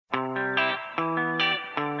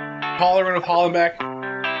Hollerin with Hollenbeck.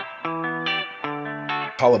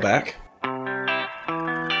 Holleback.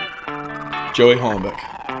 Joey Hollenbeck.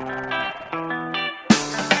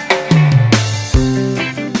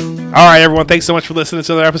 All right, everyone. Thanks so much for listening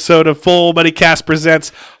to another episode of Full Buddy Cast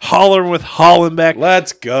presents Hollerin with Hollenbeck.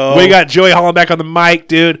 Let's go. We got Joey Hollenbeck on the mic,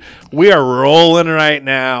 dude. We are rolling right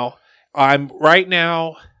now. I'm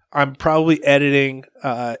probably editing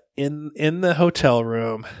in the hotel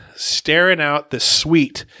room, staring out the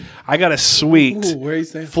suite. I got a suite. Ooh, where are you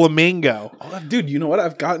staying? Flamingo. Oh, dude, you know what?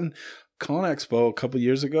 I've gotten Con Expo a couple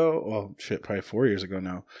years ago. Well, shit, probably 4 years ago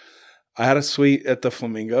now. I had a suite at the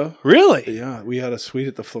Flamingo. Really? Yeah, we had a suite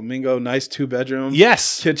at the Flamingo. Nice 2-bedroom.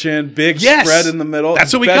 Yes. Kitchen, big spread in the middle.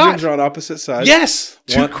 That's what we Bedrooms got. are on opposite sides. Yes.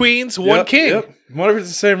 Two queens, one king. Yep. What if it's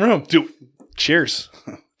the same room? Dude, cheers.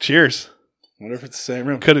 Cheers. What if it's the same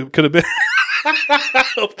room? Could have been.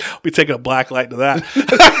 We taking a black light to that.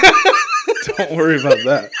 Don't worry about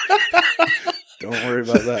that. Don't worry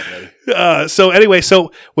about that, buddy.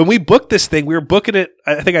 So when we booked this thing, we were booking it.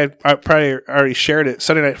 I think I probably already shared it.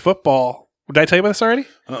 Sunday Night Football. Did I tell you about this already?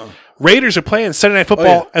 Raiders are playing Sunday Night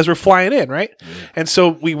Football as we're flying in, right? Yeah. And so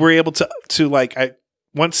we were able to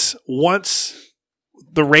once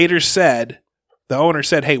the Raiders said, the owner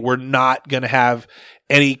said, "Hey, we're not going to have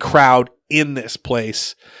any crowd in this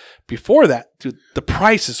place." Before that, dude, the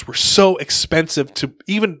prices were so expensive to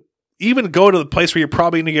even go to the place where you're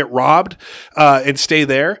probably going to get robbed and stay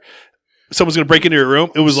there. Someone's going to break into your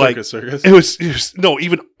room. It was circus. It was no,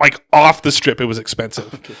 even like off the strip. It was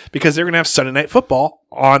expensive because they're going to have Sunday Night Football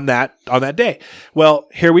on that day. Well,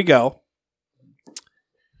 here we go.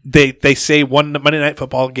 They say one Monday Night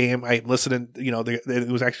Football game. I listened, it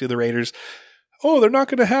was actually the Raiders. Oh, they're not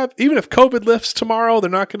going to have, even if COVID lifts tomorrow, they're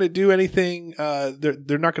not going to do anything.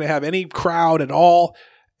 They're not going to have any crowd at all.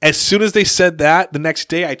 As soon as they said that, the next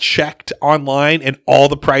day I checked online and all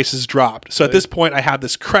the prices dropped. So at this point, I had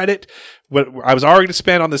this credit. What I was already going to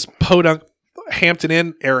spend on this Podunk Hampton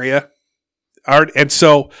Inn area. And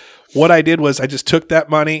so what I did was I just took that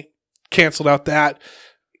money, canceled out that.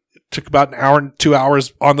 Took about an hour and 2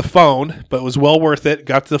 hours on the phone, but it was well worth it.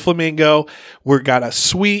 Got to the Flamingo. We got a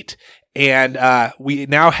suite. And we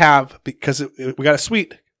now have, because we got a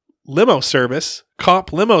suite,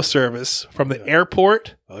 comp limo service from the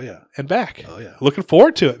airport and back. Oh, yeah. Looking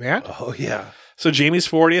forward to it, man. Oh, yeah. So Jamie's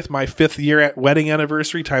 40th, my 5th year at wedding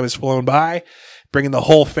anniversary. Time has flown by. Bringing the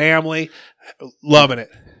whole family. Loving it.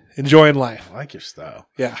 Enjoying life. I like your style.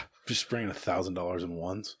 Yeah. Just bringing $1,000 in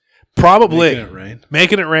ones. Probably.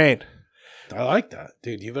 Making it rain. I like that.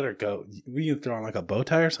 Dude, you better go. Will you throw on like a bow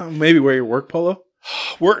tie or something? Maybe wear your work polo?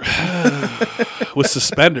 Work with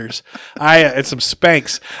suspenders. And some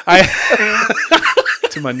Spanx.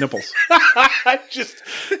 To my nipples. just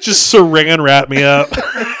saran wrap me up.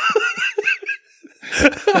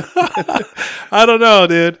 I don't know,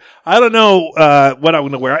 dude. I don't know what I'm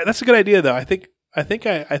going to wear. That's a good idea, though. I think I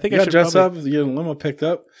should dress up. You get a limo picked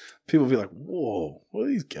up. People will be like, "Whoa, what are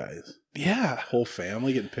these guys?" Yeah, whole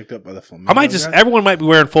family getting picked up by the Flamingo. Everyone might be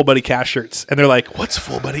wearing Full Buddy Cast shirts, and they're like, "What's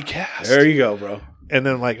Full Buddy Cast?" There you go, bro. And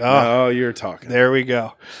then like, oh, you're talking. There we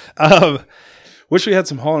go. Wish we had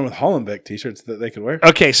some Hollerin with Hollenbeck t-shirts that they could wear.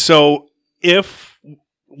 Okay, so if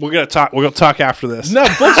we're gonna talk after this. No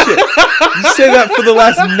bullshit. You say that for the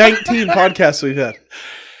last 19 podcasts we've had.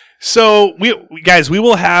 So we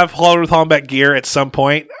will have Hollerin with Hollenbeck gear at some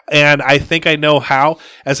point, and I think I know how.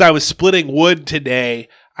 As I was splitting wood today,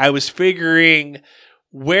 I was figuring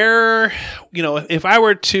where, if I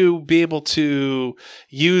were to be able to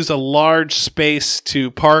use a large space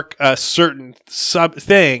to park a certain sub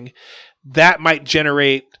thing, that might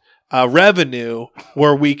generate revenue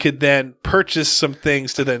where we could then purchase some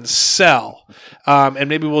things to then sell, and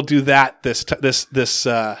maybe we'll do that this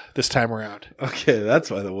time around. Okay,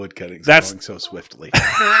 that's why the wood cutting's going so swiftly.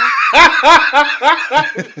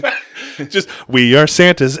 Just we are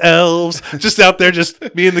Santa's elves, just out there,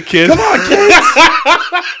 just me and the kids. Come on, kids!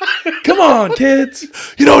 Come on, kids!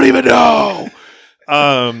 You don't even know.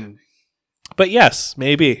 But yes,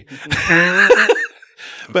 maybe.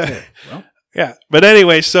 Okay, well. Yeah, but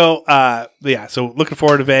anyway, so looking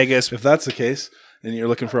forward to Vegas. If that's the case, and you're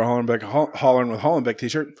looking for a Hollerin with Hollenbeck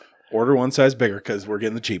t-shirt, order one size bigger because we're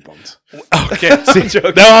getting the cheap ones. Okay, see,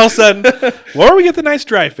 now all of a sudden, or we get the nice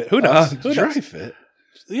dry fit. Who knows? Dry fit?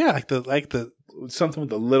 Yeah, like the something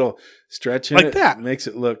with a little stretch in like it. That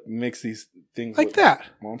makes these things like that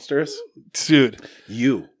monstrous, dude.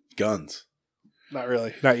 Guns. Not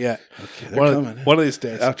really. Not yet. Okay, they're coming. One of these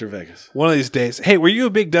days. After Vegas. One of these days. Hey, were you a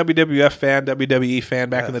big WWF fan, WWE fan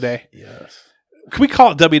back in the day? Yes. Can we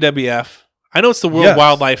call it WWF? I know it's the World Yes.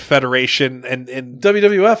 Wildlife Federation and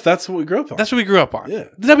WWF. That's what we grew up on. that's what we grew up on. Yeah.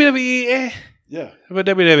 The WWE, Yeah. How about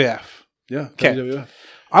WWF? Yeah. 'Kay. WWF.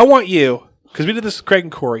 I want you, because we did this with Craig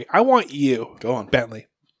and Corey. I want you, Go on. Bentley.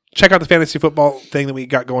 Check out the fantasy football thing that we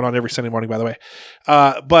got going on every Sunday morning, by the way.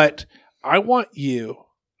 But I want you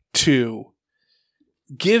to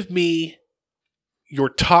give me your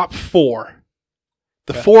top 4,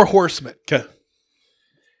 the 4 horsemen. Okay.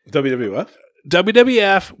 WWF.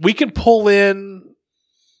 WWF. We can pull in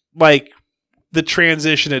like the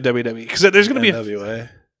transition at WWE because there's going to be a NWA.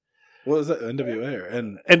 What was that? NWA or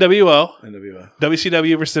NWO. NWO?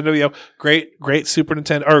 WCW versus NWO. Great Super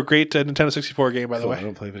Nintendo or great Nintendo 64 game, by the Cool, way. I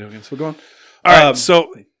don't play video games. We're going. All right,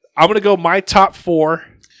 so I'm going to go my top 4.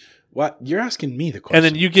 What? You're asking me the question. And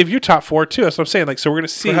then you give your top 4 too. That's what I'm saying. Like, so we're going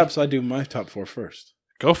to see. Perhaps I do my top 4 first.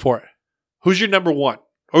 Go for it. Who's your number 1?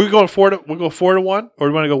 Are we going 4 to? We'll go 4 to 1, or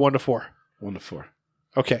do we want to go 1 to 4? 1 to 4.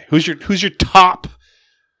 Okay. Who's your top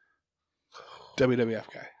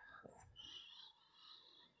WWF guy?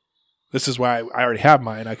 This is why I already have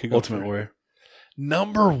mine. I could go Ultimate Warrior.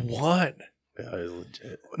 Number 1. Yeah, he's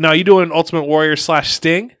legit. Now, are you doing Ultimate Warrior /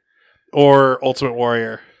 Sting or Ultimate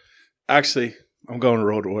Warrior? Actually, I'm going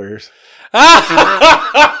Road Warriors.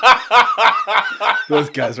 Those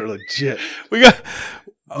guys are legit.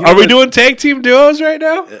 Are we doing tag team duos right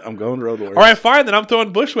now? I'm going Road Warriors. All right, fine. Then I'm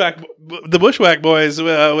throwing the Bushwhack boys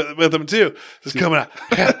with them too. Just coming out.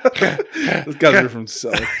 Those guys are from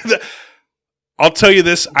Selleck. I'll tell you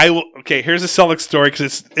this. Okay, here's a Selleck story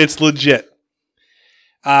because it's legit.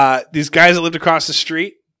 These guys that lived across the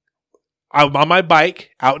street, I'm on my bike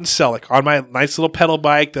out in Selleck on my nice little pedal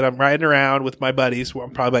bike that I'm riding around with my buddies. I'm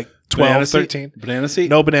probably like 12, Banana 13. Seat? Banana seat?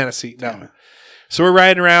 No banana seat. No. Damn it. So we're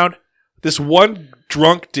riding around. This one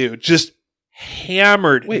drunk dude, just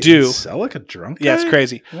hammered Wait, dude. is Selleck a drunk guy? Yeah, it's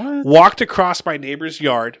crazy. What? Walked across my neighbor's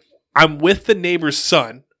yard. I'm with the neighbor's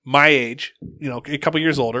son, my age, a couple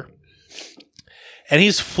years older. And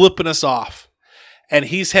he's flipping us off. And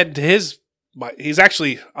he's heading to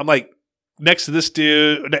I'm like next to this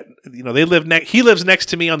dude. He lives next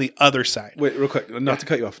to me on the other side. Wait, real quick, not to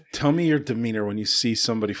cut you off. Tell me your demeanor when you see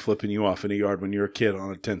somebody flipping you off in a yard when you're a kid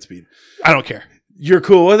on a 10-speed. I don't care. You're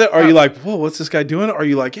cool with it? Are you like, whoa, what's this guy doing? Or are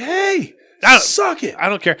you like, hey, suck it? I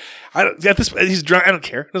don't care. He's drunk. I don't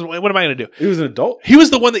care. What am I going to do? He was an adult? He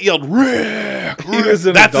was the one that yelled, Rick. He was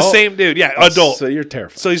an That's adult? the same dude. Yeah, adult. So you're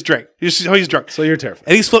terrified. So he's drunk. He's drunk. So you're terrified.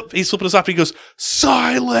 And he's flipping us off. And he goes,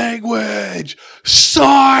 sign language.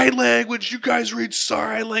 Sign language. You guys read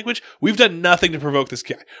sign language. We've done nothing to provoke this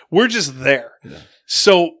guy. We're just there. Yeah.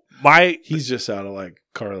 So he's just out of like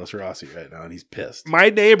Carlos Rossi right now, and he's pissed. my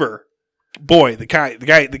neighbor, boy, the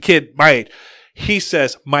kid, my age, he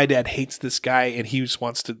says, my dad hates this guy and he just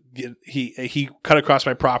wants to he cut across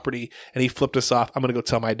my property and he flipped us off. I'm going to go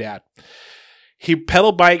tell my dad. He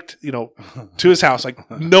pedal biked, to his house, like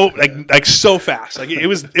so fast. Like it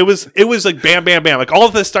was like bam, bam, bam. Like all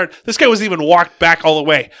of this started. This guy wasn't even walked back all the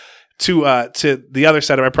way to the other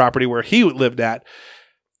side of my property where he lived at.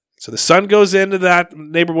 So the son goes into that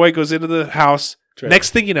neighbor boy goes into the house. Trailer.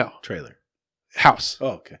 Next thing you know, Trailer. house. Oh,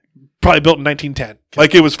 okay. Probably built in 1910.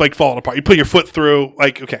 Like it was like falling apart. You put your foot through.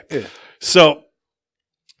 Like okay. Yeah. So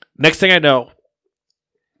next thing I know,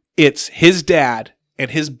 it's his dad and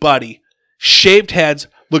his buddy. Shaved heads,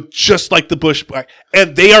 look just like the Bushwhack,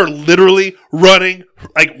 and they are literally running,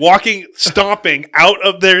 like walking, stomping out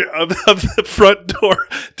of the front door,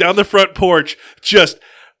 down the front porch, just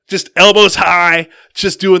elbows high,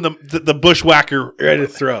 just doing the Bushwhacker, Ready to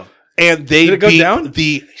throw. and they Did it go beat down?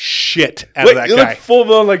 the shit out of that you guy. look full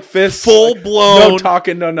blown like fists, Full blown, no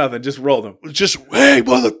talking, no nothing, just roll them. just hey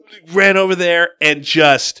mother, ran over there and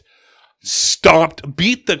just stomped,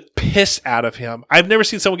 beat the piss out of him. I've never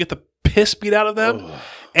seen someone get the piss beat out of them. Oh,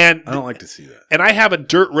 and I don't like to see that. And I have a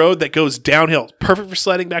dirt road that goes downhill. Perfect for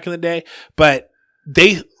sledding back in the day. But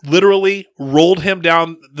they literally rolled him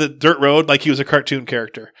down the dirt road like he was a cartoon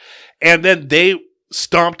character. And then they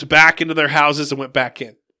stomped back into their houses and went back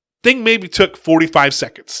in. Thing maybe took 45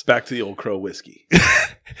 seconds. Back to the Old Crow whiskey.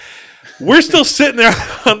 We're still sitting there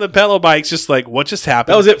on the pedal bikes just like, what just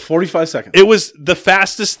happened? That was it, 45 seconds. It was the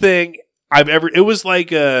fastest thing I've ever... It was like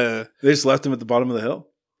They just left him at the bottom of the hill?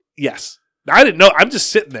 Yes. I didn't know. I'm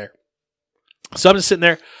just sitting there. So I'm just sitting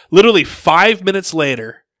there. Literally 5 minutes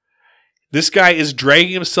later, this guy is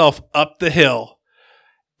dragging himself up the hill,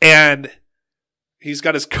 and he's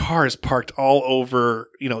got his cars parked all over,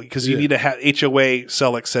 because you need to have HOA.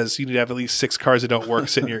 Selleck says you need to have at least 6 cars that don't work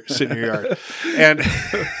sit in your yard. And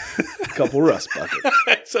a couple rust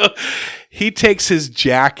buckets. So he takes his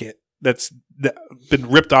jacket that's been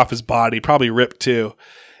ripped off his body, probably ripped too,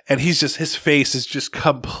 and his face is just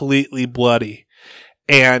completely bloody.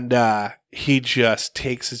 And he just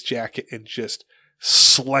takes his jacket and just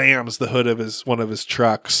slams the hood of one of his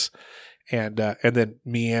trucks, and then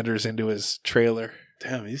meanders into his trailer.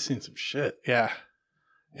 Damn, he's seen some shit. Yeah.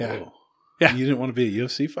 Whoa. Yeah. You didn't want to be a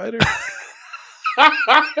UFC fighter?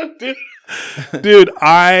 Dude,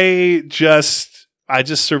 I just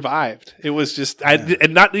survived. It was just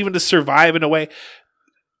and not even to survive in a way.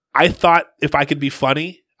 I thought if I could be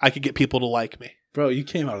funny, I could get people to like me. Bro, you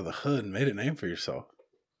came out of the hood and made a name for yourself.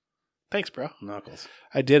 Thanks, bro. Knuckles.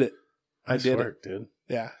 I did it. Nice work, dude.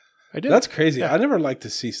 Yeah. I did. That's crazy. Yeah. I never liked to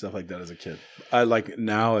see stuff like that as a kid. I like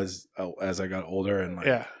now as I got older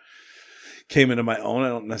and came into my own. I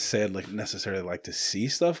don't necessarily like to see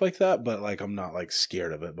stuff like that, but like I'm not like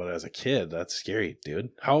scared of it. But as a kid, that's scary, dude.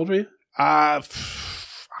 How old were you? I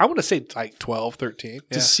want to say like 12, 13.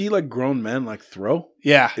 To see like grown men like throw,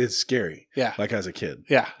 it's scary. Yeah, like as a kid.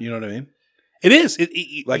 Yeah, you know what I mean. It is.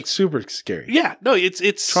 Like super scary. Yeah, no, it's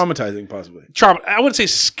traumatizing, possibly. I wouldn't say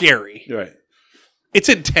scary. Right. It's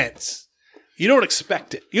intense. You don't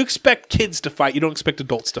expect it. You expect kids to fight. You don't expect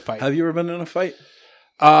adults to fight. Have you ever been in a fight?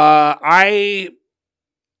 I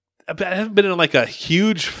haven't been in like a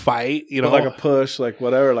huge fight, you know, like a push, like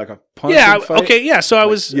whatever, like a punch. Fight? Okay, yeah. So I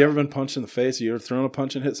was. You ever been punched in the face? You ever thrown a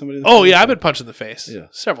punch and hit somebody? In the face? Yeah, I've been punched in the face.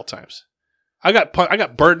 Several times. I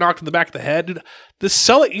got bird knocked in the back of the head. Dude, the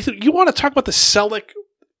Selleck. You want to talk about the Selleck?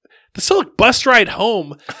 The Selleck bus ride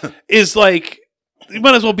home is like. You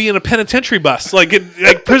might as well be in a penitentiary bus, like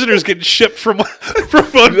prisoners getting shipped from one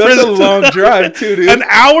prison. That's a long drive too, dude. An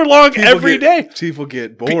hour long every day. People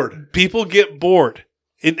get bored. People get bored.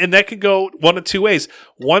 And that could go one of two ways.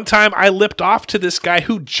 One time I lipped off to this guy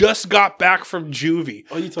who just got back from juvie.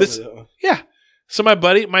 Oh, you told me that one. Yeah. So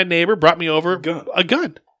my neighbor brought me over a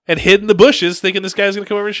gun and hid in the bushes thinking this guy's going to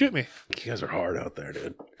come over and shoot me. You guys are hard out there,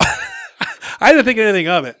 dude. I didn't think anything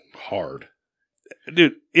of it. Hard.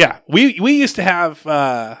 Dude, yeah. We used to have,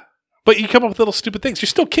 but you come up with little stupid things. You're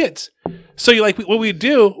still kids. So you like, what we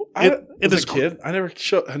do. As a kid, I never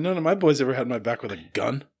none of my boys ever had my back with a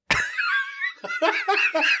gun.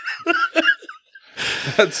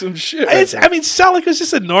 That's some shit. Selleck was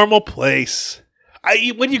just a normal place.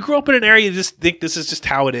 When you grow up in an area, you just think this is just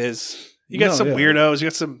how it is. You got some weirdos. You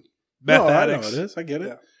got some meth addicts. I know it is. I get it.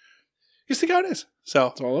 Yeah. You just think how it is. So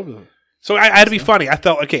it's all over them. So I had to be funny. I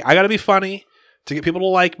felt, okay, I got to be funny to get people to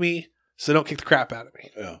like me so they don't kick the crap out of me.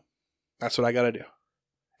 Yeah. That's what I got to do.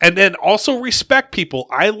 And then also respect people.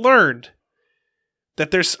 I learned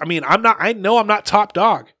that I know I'm not top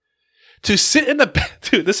dog. To sit in the back,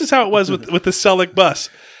 dude, this is how it was with the Selleck bus.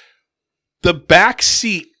 The back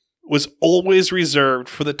seat was always reserved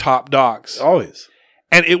for the top dogs. Always.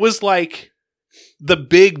 And it was like the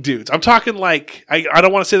big dudes. I'm talking like, I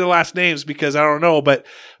don't want to say their last names because I don't know, but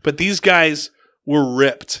these guys were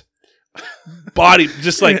ripped. Body,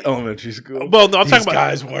 just like elementary school. Well, no, I'm talking about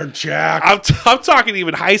guys weren't jacked. I'm talking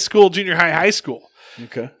even high school, junior high school.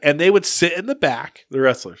 Okay. And they would sit in the back. The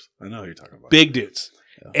wrestlers. I know who you're talking about. Big dudes.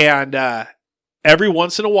 Yeah. And every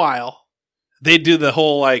once in a while, they'd do the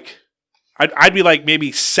whole like, I'd be like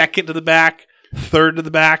maybe second to the back, third to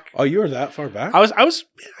the back. Oh, you were that far back? I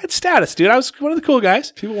had status, dude. I was one of the cool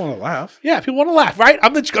guys. People want to laugh. Yeah, people want to laugh, right?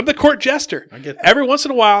 I'm the court jester. I get that. Every once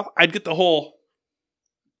in a while, I'd get the whole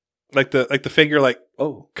like the figure, like,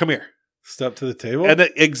 oh, come here, step to the table, and then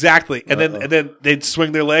exactly, and then they'd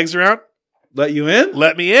swing their legs around, let you in,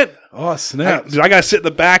 let me in. Oh snap! I gotta sit in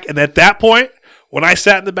the back, and at that point, when I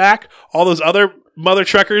sat in the back, all those other mother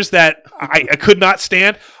truckers that I could not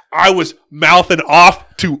stand, I was mouthing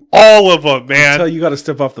off to all of them, man. Until you got to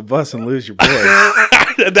step off the bus and lose your boy.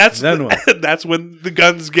 That's when the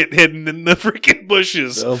guns get hidden in the freaking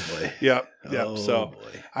bushes. Oh boy. Yep. Oh, so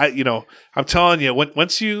boy. I'm telling you,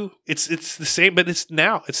 once it's the same, but it's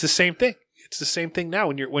the same thing. It's the same thing now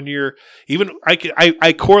when you're even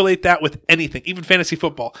I correlate that with anything, even fantasy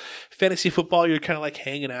football. Fantasy football, you're kind of like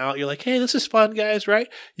hanging out. You're like, hey, this is fun, guys, right?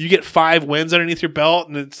 You get 5 wins underneath your belt,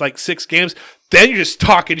 and it's like 6 games. Then you're just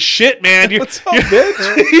talking shit, man. What's up,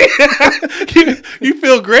 bitch? Yeah. You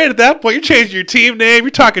feel great at that point. You're changing your team name.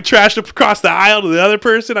 You're talking trash across the aisle to the other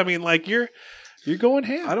person. I mean, like you're going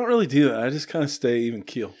ham. I don't really do that. I just kind of stay even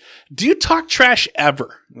keel. Do you talk trash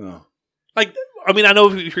ever? No. Like, I mean, I know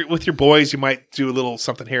with your boys, you might do a little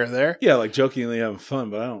something here and there. Yeah, like jokingly having fun,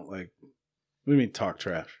 but I don't like. What do you mean talk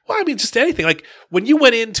trash? Well, I mean, just anything. Like when you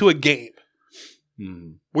went into a game,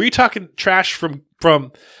 were you talking trash from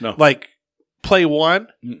no. Like play 1,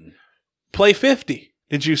 play 50?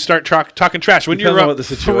 Did you start talking trash when you're up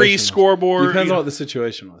 3 scoreboard? Depends on what the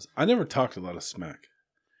situation was. I never talked a lot of smack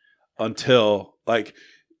until like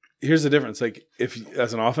here's the difference. Like if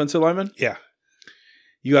as an offensive lineman, yeah,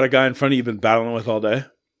 you got a guy in front of you you've been battling with all day,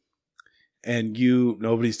 and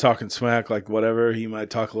nobody's talking smack, like whatever. He might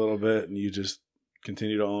talk a little bit, and you just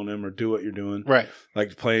continue to own him or do what you're doing, right?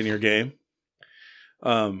 Like playing your game.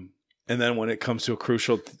 And then when it comes to a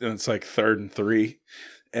crucial, and it's like 3rd and 3,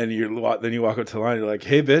 and then you walk up to the line, you're like,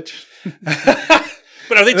 "Hey, bitch."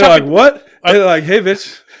 But are they talking like what? They're like, "Hey,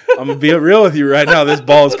 bitch, I'm gonna be real with you right now. This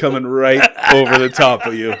ball is coming right over the top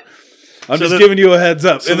of you. I'm just giving you a heads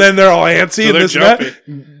up." And then they're all antsy and this and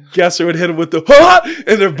that. Guesser would hit him with the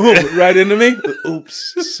and they're boom right into me.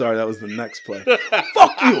 Oops, sorry, that was the next play.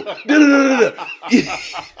 Fuck you.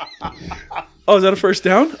 Oh, is that a first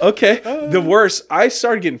down? Okay. The worst, I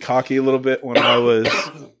started getting cocky a little bit when I was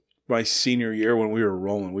my senior year when we were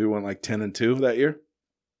rolling. We went like 10-2 that year.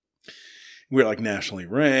 We were like nationally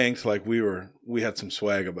ranked. Like we had some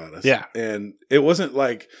swag about us. Yeah. And it wasn't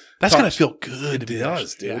like that's gonna feel good. It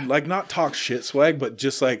does, dude. Yeah. Like not talk shit swag, but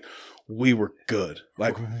just like we were good.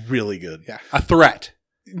 Like really good. Yeah. A threat.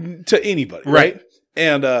 To anybody. Right.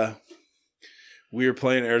 And we were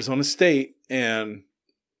playing Arizona State, and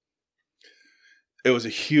it was a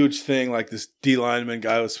huge thing. Like this D lineman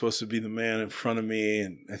guy was supposed to be the man in front of me,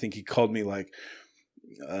 and I think he called me like,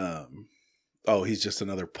 "Oh, he's just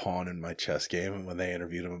another pawn in my chess game." And when they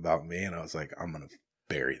interviewed him about me, and I was like, "I'm gonna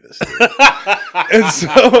bury this dude." And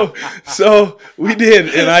so we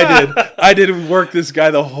did, and I did work this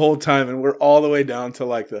guy the whole time, and we're all the way down to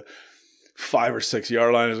like the 5 or 6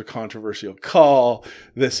 yard line. There's a controversial call,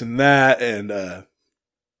 this and that, and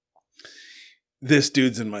this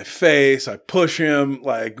dude's in my face. I push him.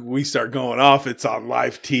 Like, we start going off. It's on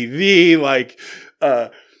live TV. Like,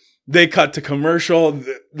 they cut to commercial.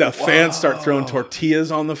 The fans start throwing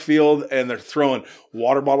tortillas on the field, and they're throwing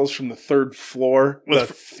water bottles from the 3rd floor.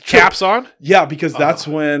 With caps on? Yeah, because that's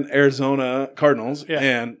when Arizona Cardinals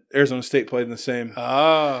and Arizona State played in the same.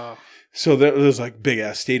 Oh. So there's like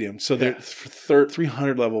big-ass stadium. So they're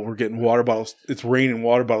 300 level, we're getting water bottles. It's raining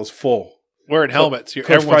water bottles full. Wearing helmets.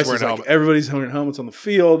 Everyone's wearing helmets. Everybo's wearing helmets on the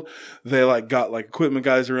field. They like got like equipment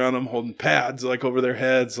guys around them holding pads like over their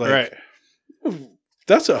heads. Like, right.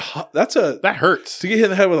 That hurts to get hit in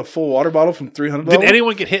the head with a full water bottle from 300 level. Did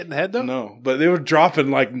anyone get hit in the head though? No, but they were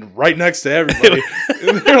dropping like right next to everybody.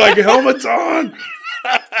 And they're like, helmets on.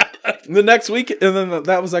 The next week, and then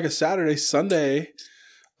that was like a Saturday, Sunday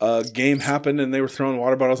game happened, and they were throwing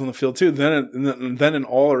water bottles on the field too. Then in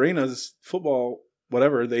all arenas, football,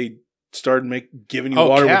 whatever, they started giving you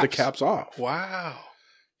water with the caps off. Wow.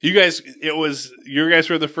 You guys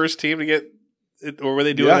were the first team to get it, or were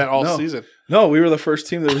they doing that all season? No, we were the first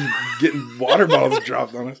team that was getting water bottles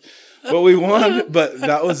dropped on us. But we won. But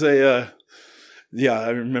that was I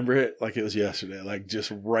remember it like it was yesterday. Like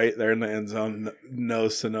just right there in the end zone,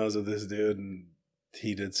 nose to nose with this dude, and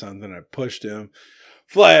he did something. I pushed him.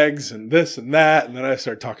 Flags and this and that, and then I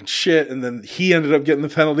started talking shit, and then he ended up getting the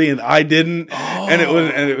penalty, and I didn't, and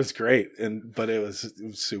it was great, but it was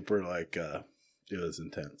super like it was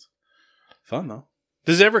intense, fun though.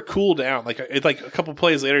 Does it ever cool down? Like a couple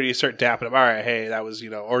plays later, do you start dapping him? All right, hey, that was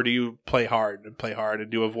or do you play hard and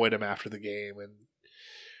do avoid him after the game? And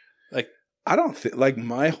like, I don't think like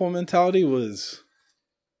my whole mentality was,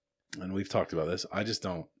 and we've talked about this. I just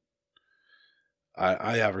don't.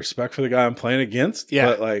 I have respect for the guy I'm playing against,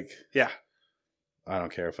 but like, I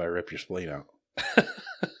don't care if I rip your spleen out.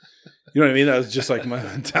 You know what I mean? That was just like my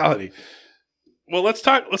mentality. Well, let's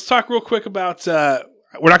talk real quick about.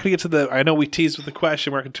 We're not going to get to I know we teased with the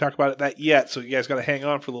question. We're not going to talk about that yet, so you guys got to hang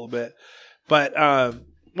on for a little bit. But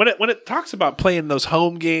when it talks about playing those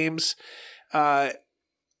home games,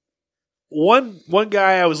 one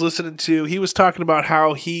guy I was listening to, he was talking about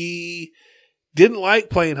how he didn't like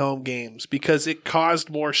playing home games because it caused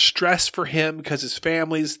more stress for him because his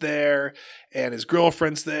family's there and his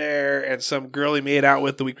girlfriend's there and some girl he made out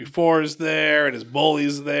with the week before is there and his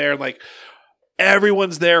bully's there. Like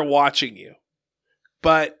everyone's there watching you.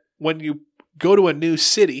 But when you go to a new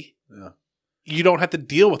city, you don't have to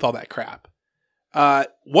deal with all that crap.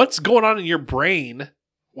 What's going on in your brain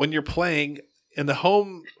when you're playing in the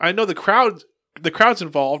home? I know the crowd's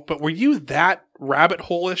involved, but were you that rabbit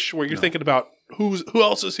hole-ish where you're thinking about who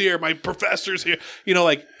else is here? My professor's here. You know,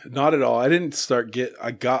 like not at all. I didn't start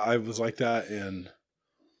I was like that in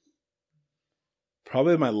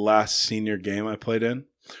Probably my last senior game I played in.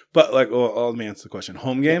 But like, well, let me answer the question.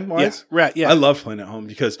 Home game wise, right? Yeah, I love playing at home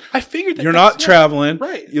because I figured you're not traveling.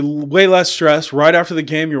 Right, you're way less stress. Right after the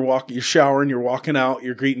game, you're showering, you're walking out,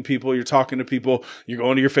 you're greeting people, you're talking to people, you're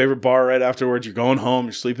going to your favorite bar right afterwards. You're going home,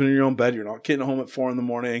 you're sleeping in your own bed. You're not getting home at 4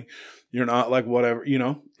 a.m. You're not like whatever, you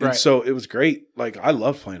know. And right. So it was great. Like I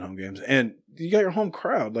love playing home games, and you got your home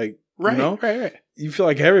crowd. Like right, you know, right. You feel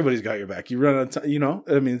like everybody's got your back. You run out, you know.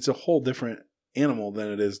 I mean, it's a whole different animal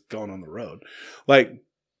than it is going on the road. Like.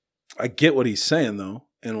 I get what he's saying, though,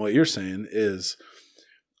 and what you're saying is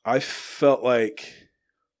I felt like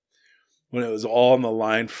when it was all on the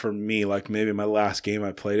line for me, like maybe my last game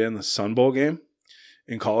I played in, the Sun Bowl game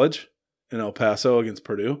in college in El Paso against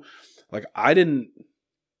Purdue, like I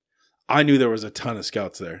knew there was a ton of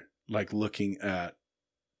scouts there, like looking at,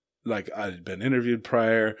 like I had been interviewed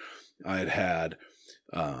prior, I had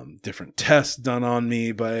different tests done on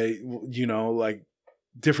me by, you know, like,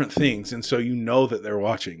 different things, and so you know that they're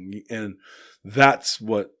watching, and that's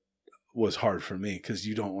what was hard for me because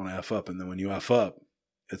you don't want to F up, and then when you F up,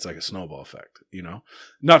 it's like a snowball effect, you know.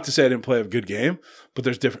 Not to say I didn't play a good game, but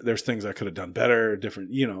there's things I could have done better,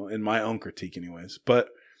 different, you know, in my own critique, anyways. But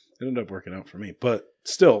it ended up working out for me. But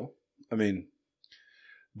still, I mean,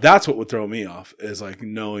 that's what would throw me off is like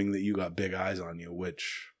knowing that you got big eyes on you,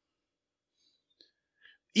 which.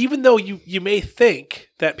 Even though you may think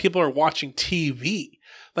that people are watching TV,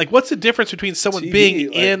 like what's the difference between someone TV, being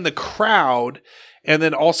like, in the crowd and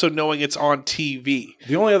then also knowing it's on TV?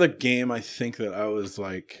 The only other game I think that I was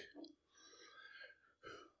like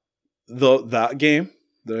that game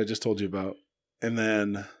that I just told you about, and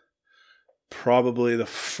then probably the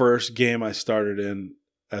first game I started in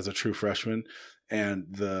as a true freshman, and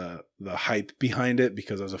the hype behind it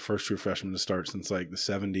because I was the first true freshman to start since like the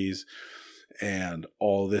 70s. And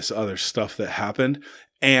all this other stuff that happened.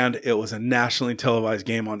 And it was a nationally televised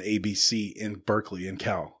game on ABC in Berkeley in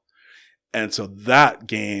Cal. And so that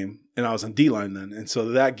game, and I was on D-line then. And so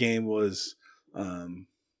that game was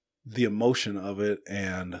the emotion of it.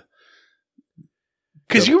 And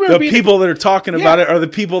because you remember the people that are talking about it are the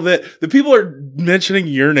people are mentioning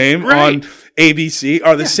your name on ABC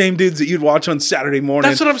are the same dudes that you'd watch on Saturday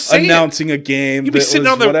morning. That's what I'm saying. Announcing a game. You'd be sitting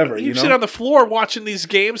on the sit on the floor watching these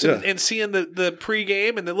games and seeing the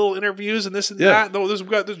pregame and the little interviews and this and that. And we've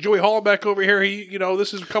got this Joey Hollenbeck over here. He, you know,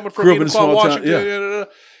 this is coming from Washington. Yeah.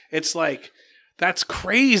 It's like that's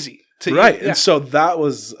crazy. And so that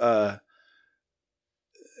was.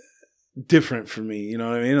 Different for me, you know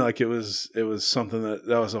what I mean? Like it was something that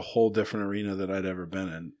was a whole different arena that I'd ever been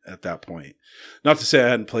in at that point. Not to say I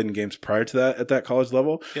hadn't played in games prior to that at that college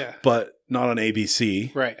level, but not on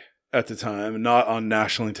ABC at the time, not on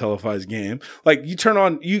nationally televised game. Like you turn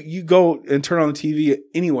on, you go and turn on the TV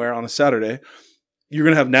anywhere on a Saturday, you're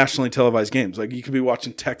going to have nationally televised games. Like you could be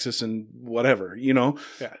watching Texas and whatever, you know,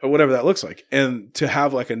 or whatever that looks like. And to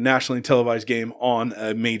have like a nationally televised game on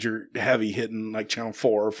a major heavy hitting like channel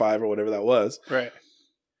 4 or 5 or whatever that was. Right.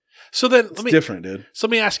 So then it's different, dude. So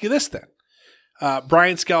let me ask you this then.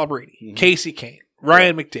 Brian Scalabrine, Casey Kane,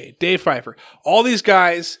 Ryan McDade, Dave Pfeiffer, all these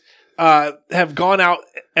guys have gone out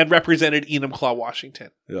and represented Enumclaw,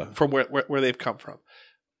 Washington from where they've come from.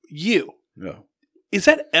 You. Yeah. Is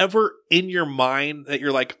that ever in your mind that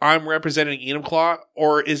you're like, I'm representing Enumclaw,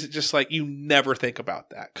 or is it just like you never think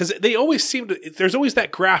about that? Because they always seem to, there's always that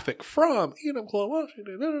graphic from Enumclaw,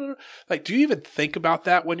 Washington. Like, do you even think about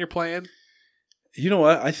that when you're playing? You know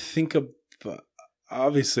what? I think about,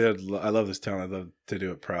 obviously I love this town. I love to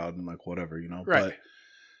do it proud and like whatever, you know, but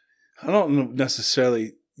I don't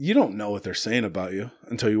necessarily, you don't know what they're saying about you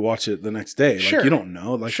until you watch it the next day. Like you don't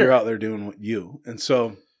know, like you're out there doing what you, and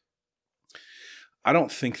so I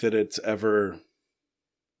don't think that it's ever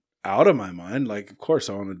out of my mind. Like, of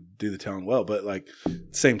course, I want to do the town well, but like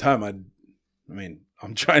at the same time, I mean,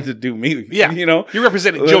 I'm trying to do me. Yeah, you know, you're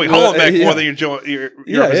representing Joey Hollerin more than you're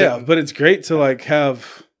representing. But it's great to like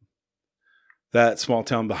have that small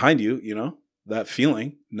town behind you. You know, that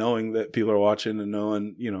feeling, knowing that people are watching and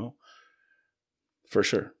knowing, you know, for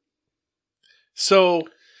sure. So,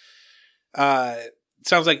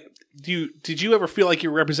 sounds like. Did you ever feel like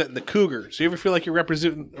you're representing the Cougars? Do you ever feel like you're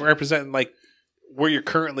representing like where you're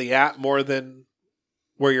currently at more than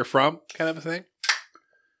where you're from, kind of a thing?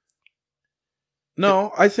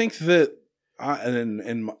 No, I think that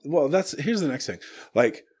here's the next thing.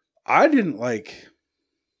 Like I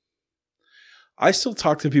still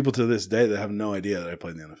talk to people to this day that have no idea that I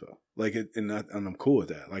played in the NFL. Like and I'm cool with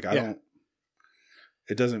that. Like I don't.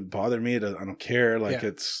 It doesn't bother me. I don't care. Like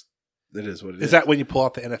it's. It is what it is. Is that when you pull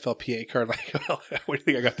out the NFLPA card? Like, well, where do you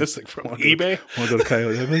think I got this thing from? eBay? Want to go to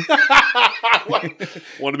Coyote?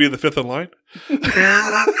 Want to be in the fifth in line?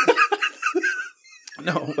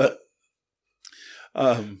 No, but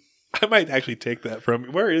I might actually take that from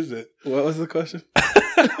you. Where is it? What was the question?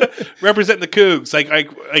 Representing the Cougs,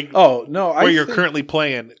 like. Oh no, where you're currently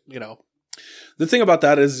playing. You know, the thing about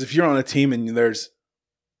that is if you're on a team and there's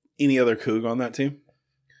any other Coug on that team,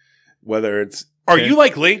 whether it's are you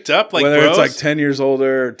like linked up, like whether bros? it's like 10 years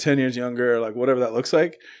older, or 10 years younger, like whatever that looks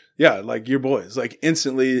like, yeah, like your boys, like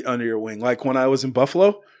instantly under your wing. Like when I was in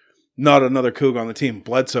Buffalo, not another Coug on the team.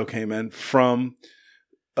 Bledsoe came in from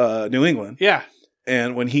New England, yeah,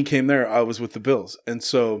 and when he came there, I was with the Bills, and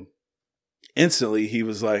so instantly he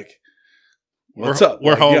was like, "What's up?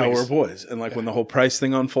 We're like, homies. Yeah, we're boys." And like when the whole price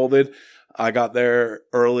thing unfolded, I got there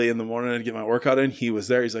early in the morning to get my workout in. He was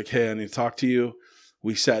there. He's like, "Hey, I need to talk to you."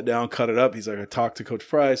 We sat down, cut it up. He's like, I talked to Coach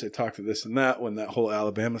Price. I talked to this and that when that whole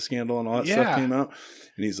Alabama scandal and all that stuff came out.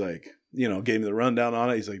 And he's like, you know, gave me the rundown on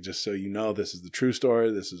it. He's like, just so you know, this is the true story.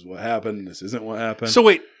 This is what happened. This isn't what happened. So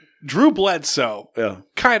wait, Drew Bledsoe,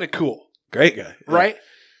 kind of cool. Great guy. Right?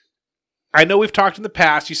 I know we've talked in the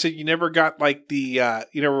past. You said you never got like the,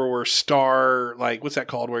 you never were star, like, what's that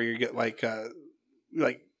called where you get like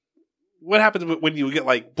what happens when you get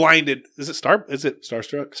like blinded? Is it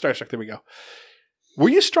Starstruck? Starstruck, there we go. Were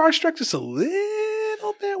you starstruck just a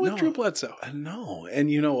little bit with Drew Bledsoe? No. And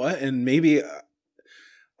you know what? And maybe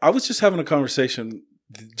I was just having a conversation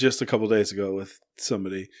just a couple of days ago with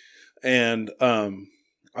somebody. And I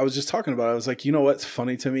was just talking about it. I was like, you know what's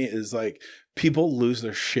funny to me is like people lose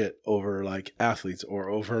their shit over like athletes or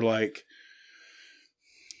over like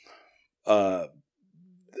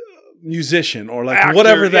musician or like actor,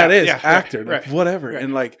 whatever that is. Actor, right, whatever. Right.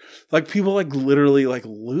 And like people like literally like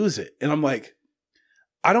lose it. And I'm like,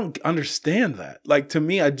 I don't understand that. Like to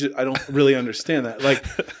me, I don't really understand that. Like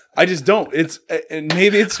I just don't. It's and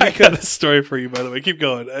maybe it's because I got a story for you, by the way. Keep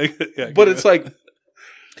going. But it's like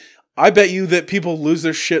I bet you that people lose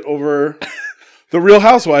their shit over the Real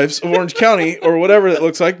Housewives of Orange County or whatever it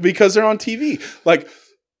looks like because they're on TV. Like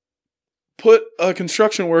put a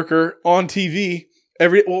construction worker on TV.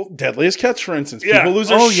 Deadliest Catch, for instance. People lose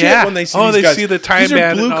their shit when they see these guys. See the time these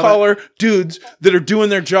are blue-collar dudes that are doing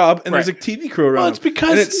their job, and there's a TV crew around them. It's because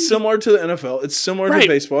and it's similar to the NFL. It's similar to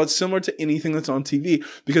baseball. It's similar to anything that's on TV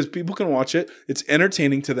because people can watch it. It's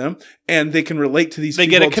entertaining to them, and they can relate to these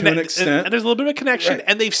people to an extent. And there's a little bit of a connection,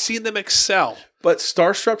 and they've seen them excel. But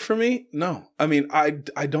starstruck for me, no. I mean, I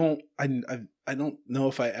don't know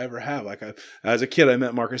if I ever have. Like, as a kid, I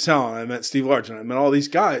met Marcus Allen, I met Steve Largent, I met all these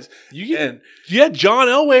guys. You had John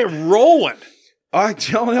Elway rolling.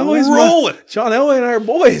 John Elway's rolling. John Elway and I are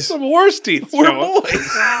boys. Some horse teeth. We're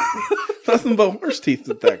boys. Nothing but horse teeth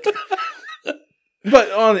with that guy.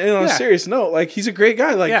 But on a serious note, like he's a great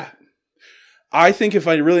guy. Like, I think if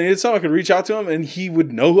I really needed something, I could reach out to him and he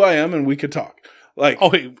would know who I am and we could talk. Like,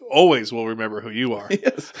 he always will remember who you are.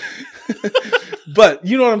 Yes. But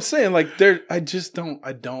you know what I'm saying? Like I just don't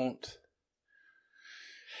get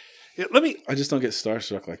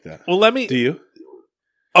starstruck like that. Well, do you?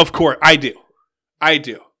 Of course, I do. I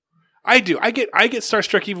get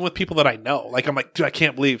starstruck even with people that I know. Like I'm like, dude, I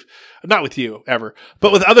can't believe, not with you ever,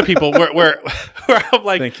 but with other people where I'm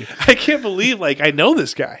like, thank you. I can't believe like I know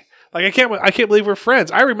this guy. Like I can't believe we're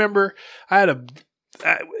friends. I remember I had a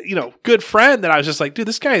good friend that I was just like, dude,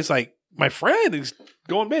 this guy is like my friend. He's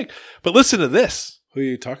going big. But listen to this. Who are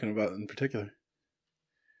you talking about in particular?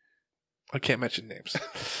 I can't mention names.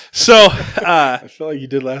 So I feel like you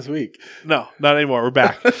did last week. No, not anymore. We're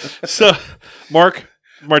back. So Mark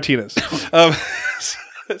Martinez. I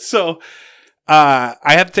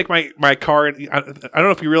have to take my car. I don't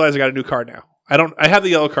know if you realize I got a new car now. I have the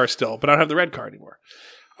yellow car still, but I don't have the red car anymore.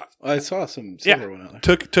 I saw some silver one out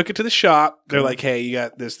there. Took it to the shop. They're like, hey, you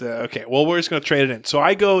got this. Okay, well, we're just going to trade it in. So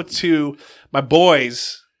I go to my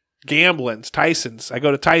boys, Gamblin's, Tyson's. I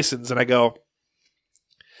go to Tyson's and I go,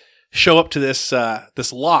 show up to this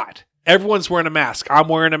lot. Everyone's wearing a mask. I'm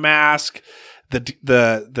wearing a mask.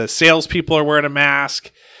 The salespeople are wearing a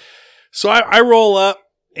mask. So I roll up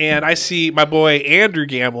and I see my boy Andrew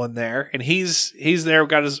Gamblin there, and he's there,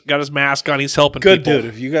 got his mask on. He's helping people. Good dude.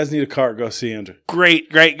 If you guys need a car, go see Andrew. Great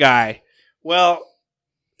guy. Well,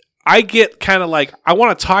 I get kind of like, I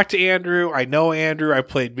want to talk to Andrew. I know Andrew. I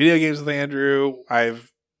played video games with Andrew.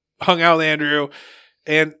 I've hung out with Andrew.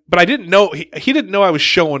 But I didn't know, he didn't know I was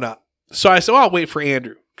showing up. So I said, well, I'll wait for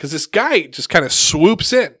Andrew. Because this guy just kind of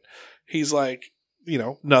swoops in. He's like,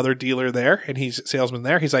 another dealer there, and he's a salesman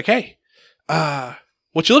there. He's like, hey,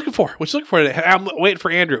 what you looking for? What you looking for today? I'm waiting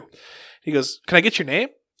for Andrew. He goes, can I get your name?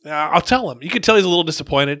 I'll tell him. You can tell he's a little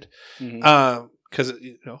disappointed because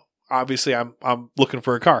obviously I'm looking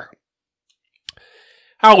for a car.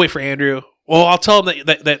 I'll wait for Andrew. Well, I'll tell him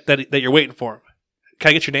that you're waiting for him. Can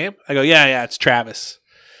I get your name? I go, yeah, it's Travis.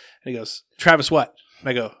 And he goes, Travis what? And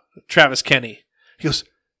I go, Travis Kenny. He goes,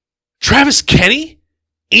 Travis Kenny?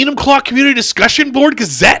 Enumclaw Community Discussion Board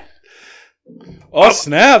Gazette? Oh,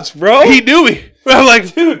 snaps, bro. He knew me. I'm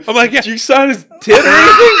like, dude. I'm like, yeah. Did you sign his tit or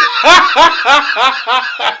anything?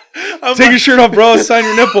 Take your shirt off, bro. Sign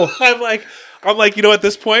your nipple. I'm like, at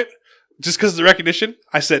this point, just because of the recognition,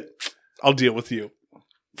 I said, I'll deal with you.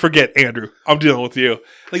 Forget Andrew. I'm dealing with you. And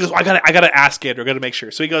he goes, I gotta ask Andrew. I gotta make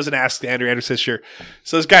sure. So he goes and asks Andrew. Andrew says, sure.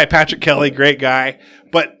 So this guy, Patrick Kelly, great guy,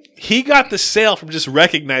 but he got the sale from just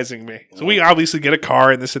recognizing me. So we obviously get a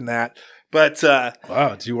car and this and that. But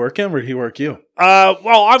wow, did you work him or did he work you? Well,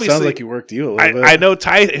 obviously, sounds like he worked you a little bit. I know.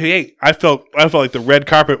 Hey, I felt like the red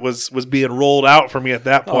carpet was being rolled out for me at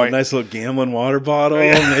that point. Nice little gambling water bottle,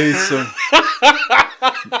 maybe some.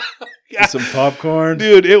 Some popcorn,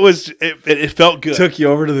 dude. It felt good. Took you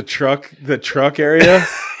over to the truck area.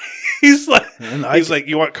 he's like,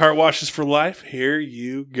 you want car washes for life? Here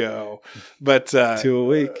you go. But 2 a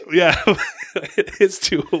week. Yeah, it's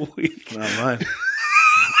 2 a week. Not mine.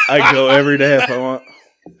 I go every day if I want.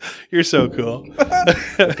 You're so cool.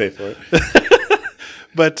 I pay for it.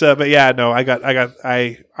 But yeah, no,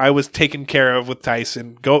 I was taken care of with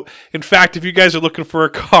Tyson. In fact, if you guys are looking for a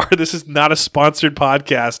car, this is not a sponsored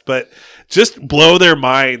podcast, but just blow their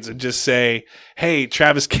minds and just say, hey,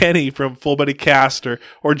 Travis Kenny from Full Buddy Cast or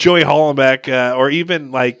Joey Hollenbeck, or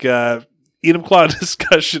even like Enumclaw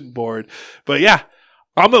Discussion Board. But yeah,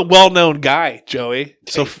 I'm a well-known guy, Joey.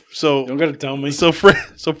 So you don't gotta tell me. So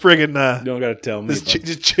friggin' you don't gotta tell me.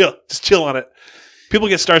 Just chill on it. People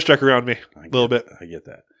get starstruck around me a little bit. I get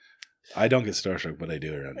that. I don't get starstruck, but I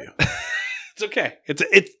do around you. It's okay.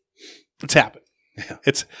 It's happened. Yeah.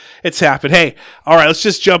 It's happened. Hey, all right. Let's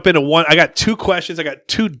just jump into one. I got 2 questions. I got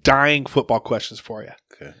 2 dying football questions for you.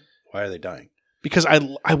 Okay. Why are they dying? Because I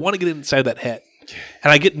want to get inside that head,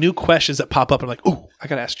 and I get new questions that pop up. And I'm like, ooh, I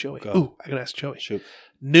gotta ask Joey. Ooh, I gotta ask Joey. Shoot.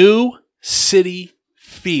 New city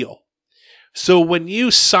feel. So when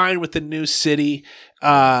you sign with the new city,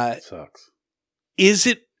 it sucks. Is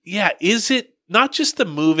it not just the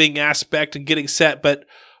moving aspect and getting set, but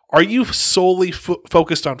are you solely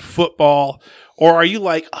focused on football, or are you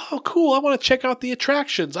like, oh, cool, I want to check out the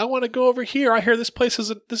attractions. I want to go over here. I hear this place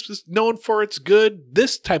is known for its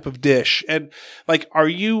this type of dish. And like, are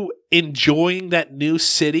you enjoying that new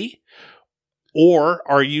city, or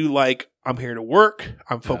are you like, I'm here to work.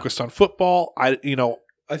 I'm focused on football. I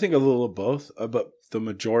think a little of both, but the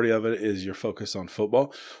majority of it is you're focused on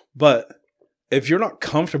football. But if you're not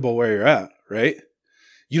comfortable where you're at, right?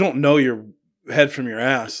 You don't know your head from your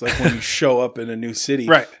ass. Like when you show up in a new city,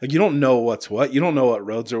 right? Like you don't know what's what. You don't know what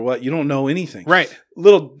roads are what. You don't know anything, right? A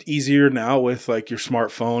little easier now with like your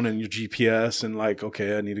smartphone and your GPS and like,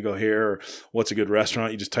 okay, I need to go here. Or what's a good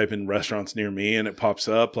restaurant? You just type in restaurants near me and it pops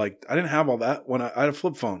up. Like I didn't have all that when I had a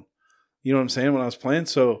flip phone. You know what I'm saying? When I was playing,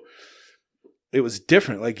 so it was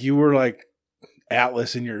different. Like you were like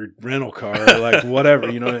Atlas in your rental car, or like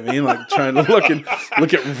whatever, you know what I mean? Like trying to look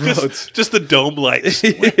at roads. Just the dome lights.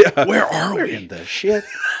 Where are we in the shit?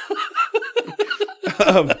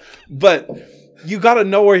 But you got to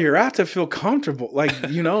know where you're at to feel comfortable. Like,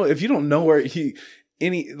 if you don't know where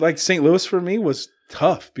like St. Louis for me was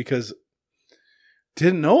tough because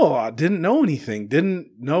didn't know a lot, didn't know anything,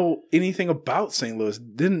 didn't know anything about St. Louis,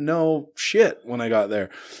 didn't know shit when I got there.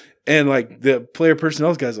 And like the player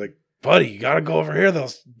personnel guys like, buddy, you got to go over here. They'll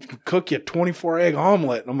cook you a 24-egg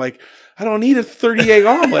omelet. And I'm like, I don't need a 30-egg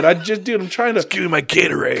omelet. I'm trying to just give me my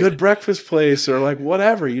Gatorade. Good breakfast place or like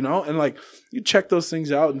whatever, And like you check those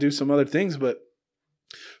things out and do some other things. But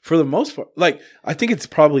for the most part, like I think it's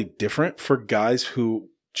probably different for guys who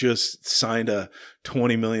just signed a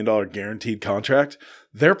 $20 million guaranteed contract.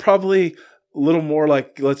 They're probably a little more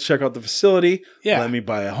like, let's check out the facility. Yeah. Let me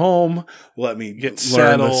buy a home. Let me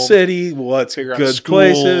learn the city. What's good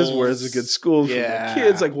places? Where's the good schools for my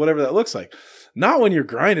kids? Like whatever that looks like. Not when you're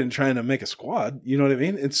grinding trying to make a squad. You know what I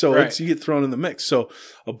mean? And so you get thrown in the mix. So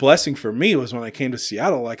a blessing for me was when I came to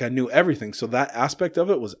Seattle, like I knew everything. So that aspect of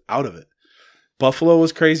it was out of it. Buffalo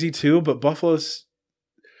was crazy too, but Buffalo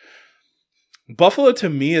to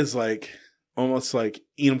me is like almost like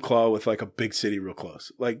Enumclaw with like a big city real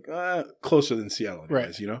close, like closer than Seattle,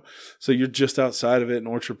 anyways, right? So you're just outside of it in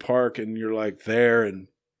Orchard Park, and you're like there, and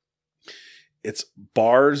it's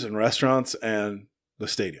bars and restaurants and the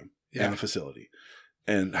stadium and the facility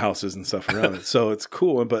and houses and stuff around it. So it's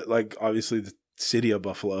cool, but like obviously the city of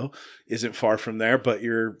Buffalo isn't far from there, but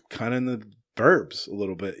you're kind of in the burbs a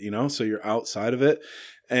little bit, so you're outside of it.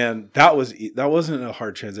 And that wasn't a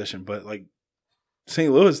hard transition, but like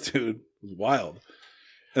St. Louis, dude, was wild.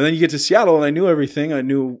 And then you get to Seattle, and I knew everything.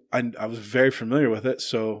 I was very familiar with it.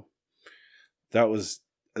 So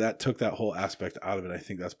that took that whole aspect out of it. I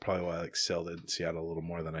think that's probably why I excelled in Seattle a little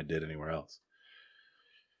more than I did anywhere else.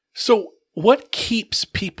 So what keeps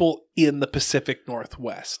people in the Pacific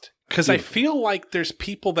Northwest? Because I feel like there's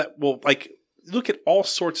people that will like look at all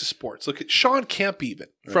sorts of sports. Look at Sean Kemp, even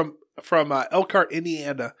from Elkhart,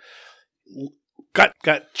 Indiana,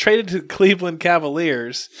 got traded to the Cleveland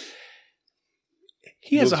Cavaliers.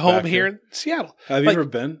 He has a home here in Seattle. Have you ever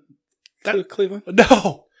been to Cleveland?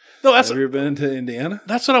 No. Have you ever been to Indiana?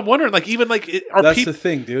 That's what I'm wondering. Like, even like, that's the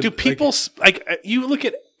thing, dude. Do people like you look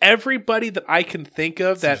at everybody that I can think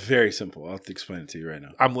of it's very simple. I'll have to explain it to you right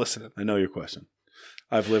now. I'm listening. I know your question.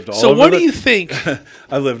 I've lived all over. So, what do you think?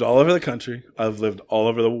 I've lived all over the country. I've lived all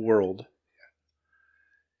over the world.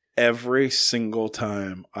 Every single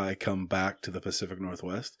time I come back to the Pacific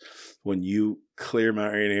Northwest, when you clear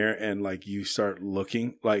Mount Rainier and like you start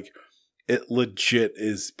looking, like it legit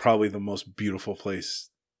is probably the most beautiful place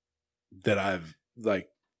that I've like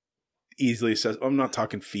easily said. I'm not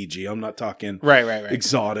talking Fiji. I'm not talking right.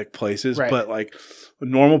 exotic places, but like a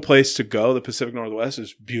normal place to go. The Pacific Northwest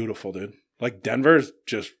is beautiful, dude. Like Denver is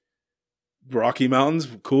just Rocky Mountains,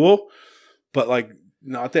 cool, but like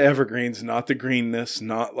not the evergreens, not the greenness,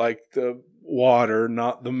 not like the water,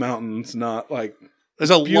 not the mountains, not like there's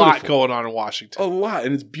a lot going on in Washington. A lot,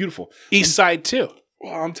 and it's beautiful. East Side too.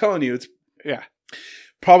 Well, I'm telling you, it's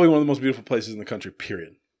probably one of the most beautiful places in the country,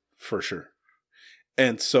 period, for sure.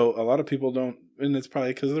 And so a lot of people don't, and it's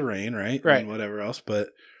probably because of the rain, right? Right. And whatever else, but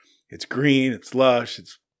it's green, it's lush,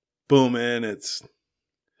 it's booming, it's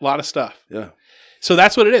a lot of stuff. Yeah. So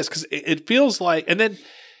that's what it is, because it feels like, and then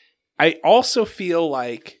I also feel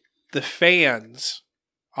like the fans,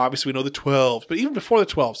 obviously we know the 12s, but even before the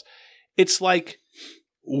 12s, it's like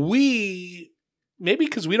maybe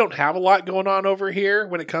because we don't have a lot going on over here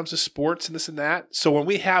when it comes to sports and this and that. So when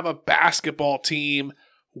we have a basketball team,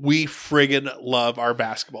 we friggin' love our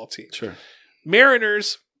basketball team. Sure.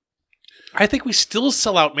 Mariners, I think we still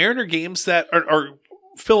sell out Mariner games that are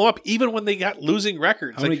fill them up even when they got losing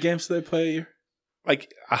records. How many games do they play a year?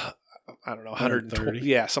 Like, I don't know, 120.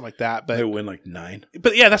 Yeah, something like that. But they win like 9.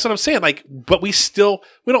 But yeah, that's what I'm saying. Like, but we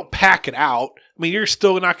don't pack it out. I mean, you're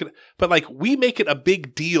still not going to, but like we make it a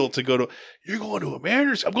big deal to go to, you're going to a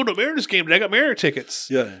Mariners, I'm going to a Mariners game and I got Mariner tickets.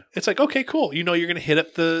 Yeah. It's like, okay, cool. You're going to hit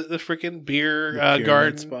up the freaking beer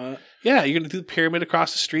garden spot. Yeah, you're going to do the pyramid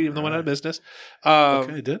across the street even though went out of business.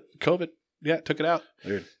 Okay, it did? COVID. Yeah, took it out.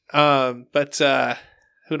 Weird. But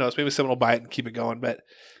who knows? Maybe someone will buy it and keep it going. But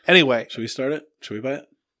anyway. Should we start it? Should we buy it?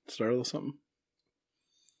 Start a little something?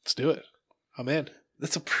 Let's do it. I'm in.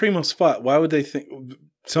 That's a primo spot. Why would they think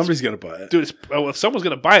somebody's going to buy it? Dude, if someone's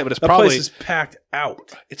going to buy it, but that probably place is packed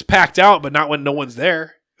out. It's packed out, but not when no one's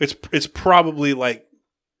there. It's probably like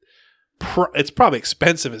it's probably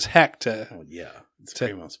expensive as heck to. Oh yeah, it's a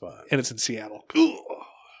primo spot, and it's in Seattle.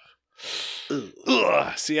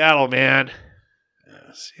 Ugh, Seattle, man.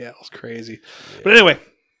 Yeah, Seattle's crazy. Yeah. But anyway,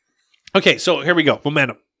 okay, so here we go.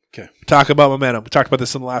 Momentum. Okay. Talk about momentum. We talked about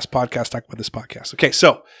this in the last podcast. Talk about this podcast. Okay,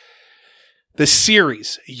 so the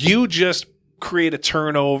series, you just create a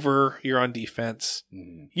turnover. You're on defense.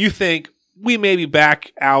 Mm-hmm. You think we may be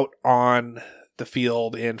back out on the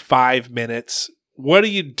field in 5 minutes. What are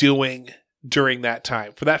you doing during that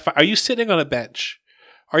time? For that, are you sitting on a bench?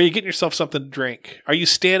 Are you getting yourself something to drink? Are you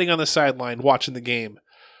standing on the sideline watching the game?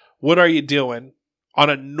 What are you doing on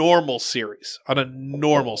a normal series?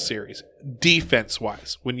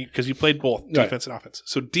 Defense-wise, because you played both defense and offense.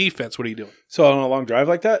 So defense, what are you doing? So on a long drive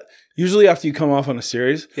like that, usually after you come off on a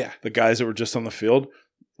series, yeah, the guys that were just on the field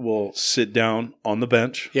will sit down on the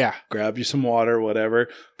bench, yeah, grab you some water, whatever.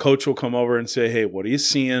 Coach will come over and say, hey, what are you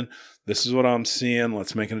seeing? This is what I'm seeing.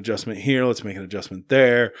 Let's make an adjustment here. Let's make an adjustment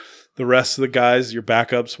there. The rest of the guys, your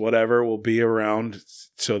backups, whatever, will be around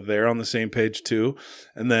so they're on the same page too.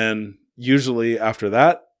 And then usually after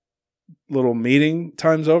that little meeting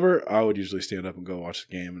time's over, I would usually stand up and go watch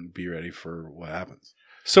the game and be ready for what happens.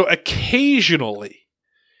 So occasionally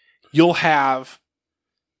you'll have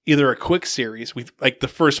either a quick series, like the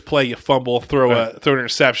first play you fumble, throw an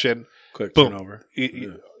interception, quick boom. Turnover.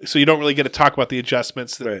 So you don't really get to talk about the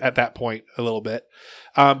adjustments at that point a little bit.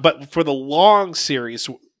 But for the long series,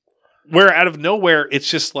 where out of nowhere, it's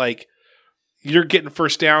just like you're getting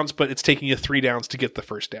first downs, but it's taking you 3 downs to get the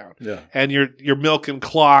first down. Yeah. And you're milking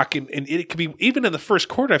clock. And it could be, even in the first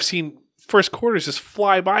quarter, I've seen first quarters just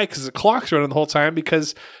fly by because the clock's running the whole time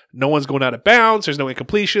because no one's going out of bounds. There's no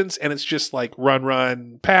incompletions. And it's just like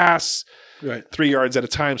run, pass. Right. 3 yards at a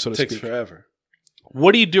time, so to speak. Takes forever.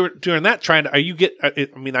 What do you do during that?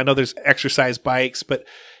 I mean, I know there's exercise bikes, but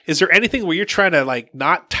is there anything where you're trying to like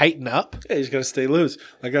not tighten up? Yeah, you just got to stay loose.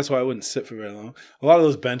 Like that's why I wouldn't sit for very long. A lot of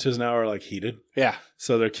those benches now are like heated. Yeah.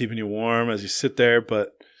 So they're keeping you warm as you sit there.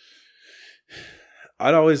 But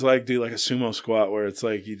I'd always like do like a sumo squat where it's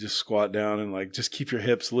like you just squat down and like just keep your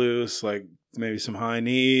hips loose, like maybe some high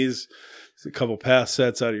knees, a couple pass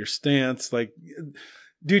sets out of your stance. Like,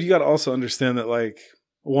 dude, you got to also understand that like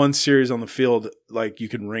one series on the field, like you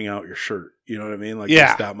can wring out your shirt. You know what I mean? Like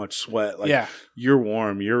it's that much sweat. Like you're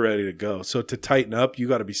warm, you're ready to go. So to tighten up, you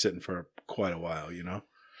got to be sitting for quite a while, you know?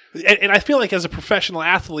 And I feel like as a professional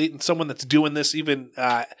athlete and someone that's doing this even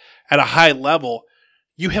at a high level,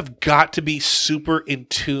 you have got to be super in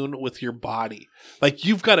tune with your body. Like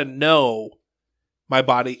you've got to know my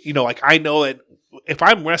body. You know, like I know that if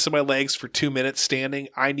I'm resting my legs for 2 minutes standing,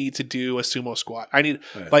 I need to do a sumo squat. I need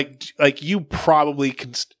like you probably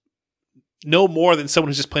can know more than someone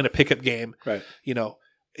who's just playing a pickup game. Right. You know,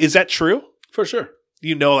 is that true? For sure.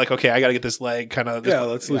 You know, like, okay, I got to get this leg kind of.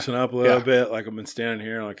 Let's loosen up a little bit. Like I've been standing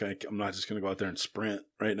here. Like I'm not just going to go out there and sprint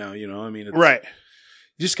right now. You know, I mean, right.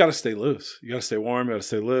 You just got to stay loose. You got to stay warm. You got to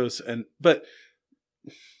stay loose. But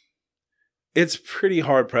it's pretty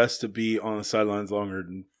hard pressed to be on the sidelines longer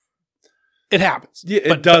than. It happens. Yeah,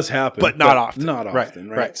 it does happen. But not often. Not often,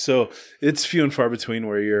 right? So it's few and far between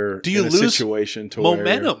where you're in a situation to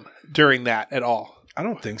momentum during that at all? I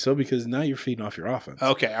don't think so because now you're feeding off your offense.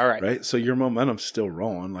 Okay, all right. Right? So your momentum's still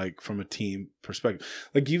rolling, like from a team perspective.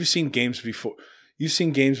 Like you've seen games before. You've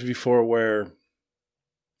seen games before where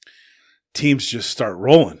teams just start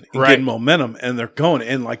rolling and getting momentum and they're going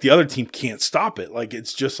and like the other team can't stop it. Like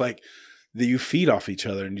it's just like that you feed off each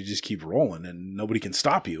other and you just keep rolling and nobody can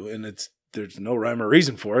stop you. And there's no rhyme or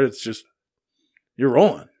reason for it. It's just you're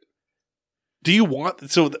rolling. Do you want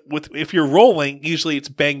if you're rolling, usually it's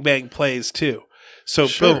bang bang plays too. So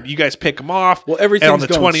boom, you guys pick them off. Well, everything's on the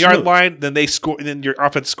 20-yard line, then they score, and then your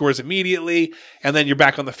offense scores immediately, and then you're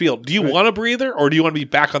back on the field. Do you want a breather, or do you want to be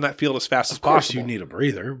back on that field as fast as possible? Of course, you need a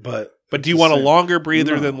breather, but do you want a longer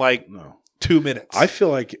breather than 2 minutes? I feel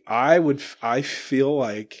like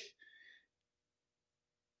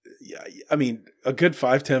yeah. I mean, a good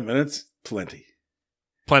 5-10 minutes, plenty.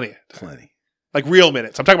 Like real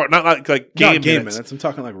minutes. I'm talking about not like game minutes. I'm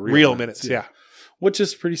talking like real minutes. Yeah. Which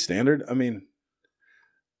is pretty standard. I mean,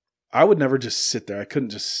 I would never just sit there. I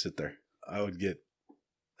couldn't just sit there.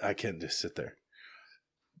 I can't just sit there.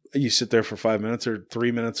 You sit there for 5 minutes or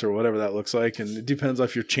 3 minutes or whatever that looks like. And it depends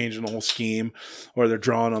if you're changing the whole scheme or they're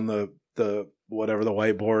drawing on the whatever, the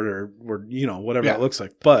whiteboard or whatever that looks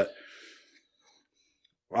like. But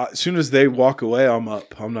as soon as they walk away, I'm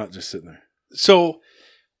up. I'm not just sitting there. So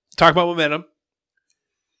talk about momentum.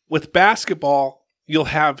 With basketball, you'll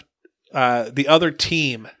have the other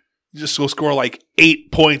team just will score like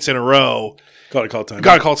 8 points in a row. Got to call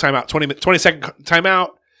timeout. 20-second timeout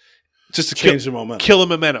just to change the momentum. Kill the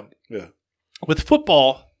momentum. Yeah. With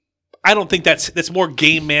football, I don't think that's more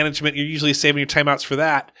game management. You're usually saving your timeouts for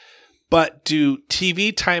that. But do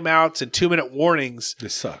TV timeouts and 2-minute warnings? They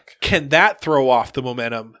suck. Can that throw off the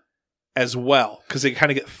momentum as well? Because they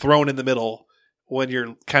kind of get thrown in the middle when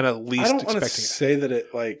you're kind of least expecting it. I don't want to say that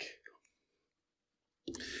it like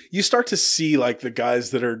you start to see like the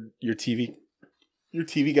guys that are your TV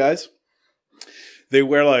guys. They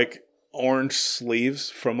wear like orange sleeves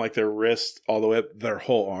from like their wrist all the way up their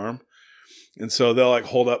whole arm, and so they'll like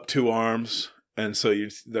hold up 2 arms, and so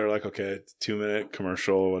they're like, okay, it's 2-minute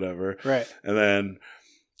commercial or whatever, right? And then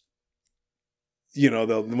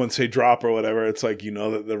they'll once they drop or whatever, it's like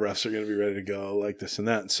that the refs are going to be ready to go, like this and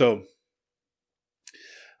that. So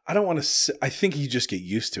I don't want to. I think you just get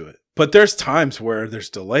used to it. But there's times where there's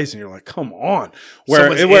delays, and you're like, "Come on!"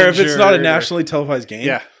 Where if it's not a nationally televised game,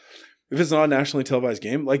 if it's not a nationally televised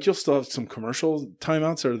game, like you'll still have some commercial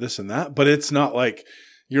timeouts or this and that. But it's not like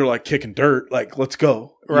you're like kicking dirt, like let's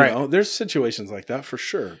go. Right? There's situations like that for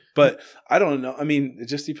sure. But I don't know. I mean, it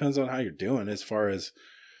just depends on how you're doing as far as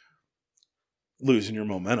losing your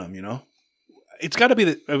momentum. It's got to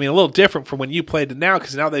be a little different from when you played to now,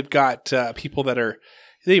 because now they've got people that are.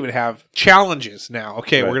 They even have challenges now.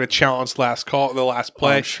 Okay, we're going to challenge the last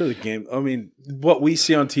play. I'm sure the game. I mean, what we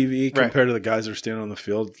see on TV compared to the guys that are standing on the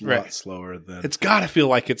field, a lot slower than. It's got to feel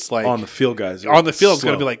like it's like on the field guys. On the field, it's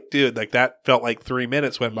going to be like, dude, like that felt like 3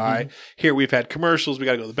 minutes went by. Here we've had commercials. We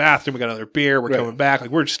got to go to the bathroom. We got another beer. We're coming back.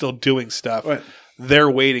 Like we're still doing stuff. Right.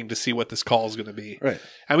 They're waiting to see what this call is going to be. Right.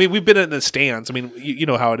 I mean, we've been in the stands. I mean, you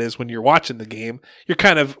know how it is when you're watching the game. You're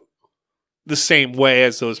kind of the same way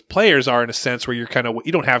as those players are in a sense where you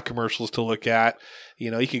don't have commercials to look at.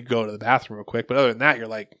 You could go to the bathroom real quick, but other than that, you're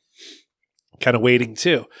like, kind of waiting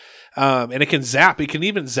too. And it can zap. It can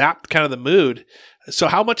even zap kind of the mood. So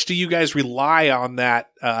how much do you guys rely on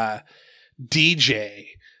that DJ,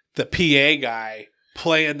 the PA guy,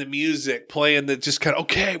 playing the music, playing the just kind of,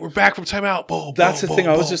 okay, we're back from timeout. Boom, That's boom, the thing.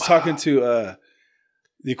 boom, I was boom, just talking to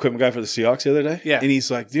the equipment guy for the Seahawks the other day. Yeah. And he's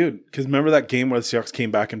like, dude, because remember that game where the Seahawks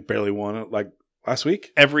came back and barely won it, like last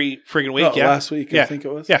week? Every friggin' week, No, last week, yeah. I think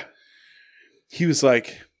it was. Yeah. He was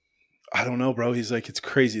like, I don't know, bro. He's like, it's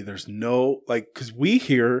crazy. There's no, like, because we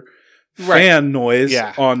hear fan noise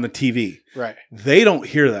on the TV. Right. They don't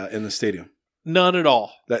hear that in the stadium. None at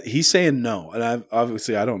all. That he's saying no. And I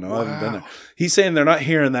don't know. Wow. I haven't been there. He's saying they're not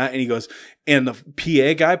hearing that. And he goes, and the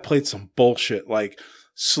PA guy played some bullshit, like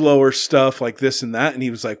slower stuff like this and that. And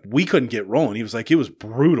he was like, we couldn't get rolling. He was like, it was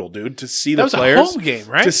brutal, dude, to see the players. That was a home game,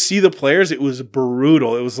 right? To see the players, it was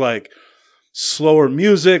brutal. It was like slower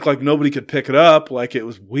music, like nobody could pick it up. Like it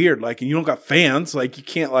was weird. Like, and you don't got fans. Like you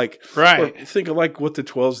can't like, think of like what the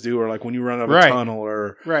 12s do, or like when you run out of a tunnel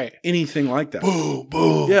or anything like that. Boom,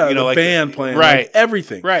 boom. Yeah, you know, the like band playing, right. Like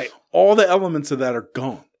everything. Right. All the elements of that are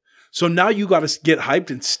gone. So now you got to get hyped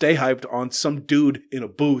and stay hyped on some dude in a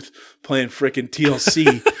booth playing freaking TLC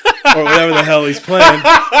or whatever the hell he's playing.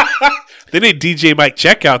 They need DJ Mike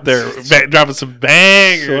Check out there dropping some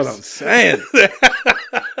bangers. That's what I'm saying.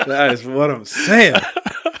 That is what I'm saying.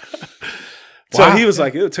 So he was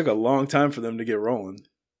like, it took a long time for them to get rolling.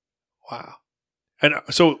 Wow. And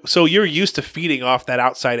so you're used to feeding off that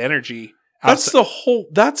outside energy. That's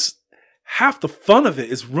half the fun of it,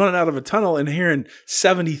 is running out of a tunnel and hearing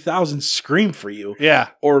 70,000 scream for you. Yeah.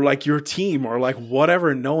 Or like your team or like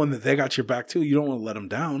whatever, and knowing that they got your back too. You don't want to let them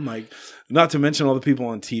down. Like, not to mention all the people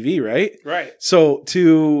on TV, right? Right. So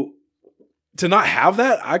to not have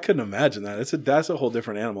that, I couldn't imagine that. That's a whole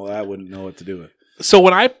different animal that I wouldn't know what to do with. So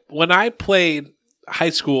when I played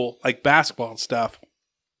high school, like basketball and stuff,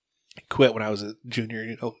 I quit when I was a junior,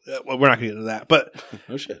 you know, well, we're not going to get into that, but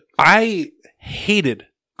oh shit. I hated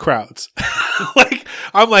crowds. Like,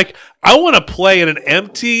 I'm like, I want to play in an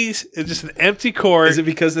empty court. Is it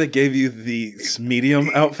because they gave you the medium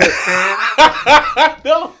outfit?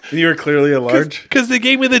 No. And you were clearly a large? Because they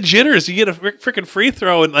gave me the jitters. You get a freaking free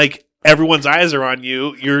throw and like everyone's eyes are on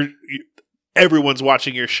you. Everyone's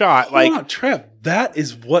watching your shot. Like, hold on, Trev, that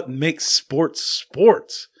is what makes sports.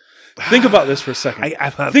 Think about this for a second.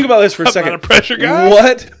 I'm not a pressure guy.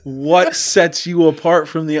 What sets you apart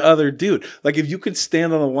from the other dude? Like, if you can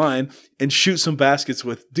stand on the line and shoot some baskets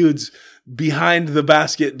with dudes behind the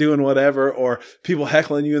basket doing whatever, or people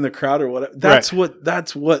heckling you in the crowd or whatever, that's what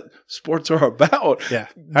sports are about. Yeah,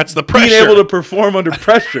 that's the pressure. Being able to perform under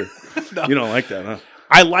pressure. No. You don't like that, huh?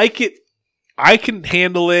 I like it. I can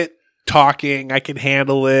handle it talking. I can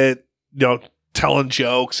handle it, you know, telling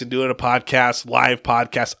jokes and doing a podcast, live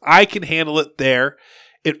podcast. I can handle it there.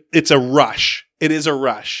 It's a rush. It is a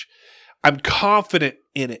rush. I'm confident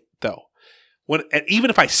in it though. And even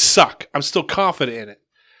if I suck, I'm still confident in it.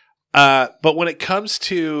 But when it comes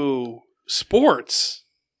to sports,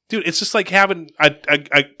 dude, it's just like having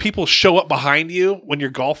people show up behind you when you're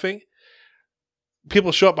golfing.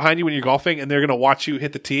 People show up behind you when you're golfing and they're going to watch you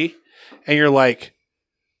hit the tee. And you're like,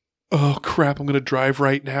 oh crap, I'm going to drive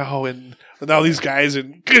right now. And now these guys,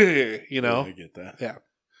 and you know. I get that. Yeah.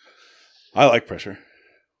 I like pressure.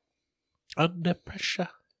 Under pressure.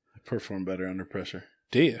 I perform better under pressure.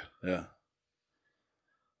 Do you? Yeah.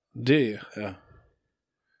 Do you? Yeah.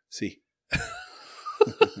 See.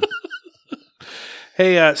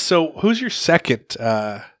 Hey, so who's your second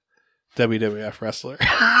WWF wrestler?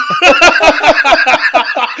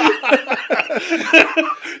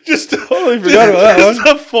 Just totally forgot about that one. Just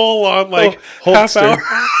a full on like half hour.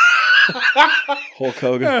 Hulk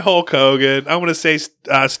Hogan. Hulk Hogan. I'm going to say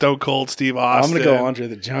Stone Cold Steve Austin. I'm going to go Andre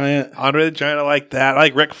the Giant. Andre the Giant, I like that. I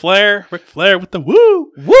like Ric Flair. Ric Flair with the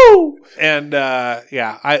woo. Woo! And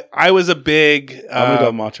yeah, I was a big... I'm going to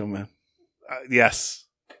go Macho Man. Yes.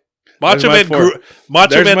 Macho Man grew...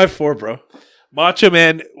 There's my four, bro. Macho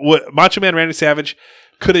Man Randy Savage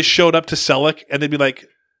could have showed up to Selleck and they'd be like,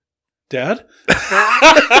 Dad?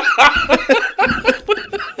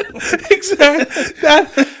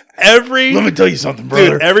 Exactly. Let me tell you something,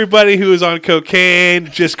 brother. Dude, everybody who was on cocaine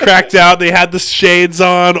just cracked out. They had the shades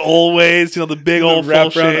on always, you know, the big old full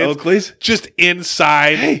shades. Oakleys. Just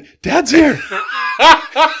inside. Hey, Dad's here. This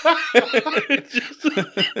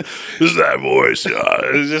is that voice.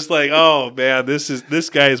 It's just like, oh man, this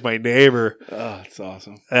guy is my neighbor. Oh, it's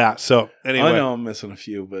awesome. Yeah. So anyway, I know I'm missing a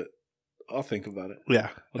few, but I'll think about it. Yeah.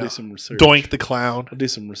 I'll do some research. Doink the Clown. I'll do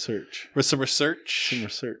some research. With some research. Some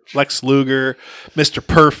research. Lex Luger, Mr.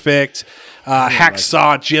 Perfect,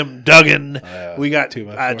 Hacksaw Jim Duggan. We got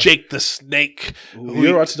Jake the Snake. You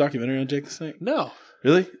ever watch the documentary on Jake the Snake? No.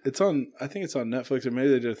 Really? I think it's on Netflix, or maybe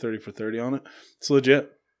they did a 30 for 30 on it. It's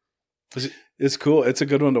legit. It's cool. It's a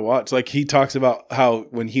good one to watch. Like, he talks about how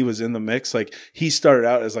when he was in the mix, like, he started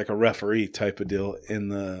out as like a referee type of deal in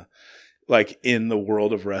the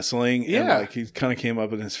world of wrestling. Yeah. And like, he kind of came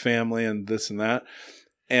up in his family and this and that.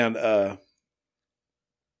 And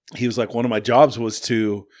he was like, one of my jobs was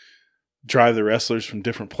to drive the wrestlers from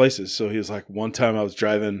different places. So he was like, one time I was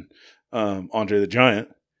driving Andre the Giant,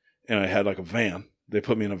 and I had like a van. They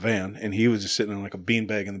put me in a van, and he was just sitting in like a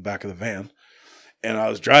beanbag in the back of the van. And I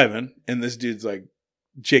was driving, and this dude's like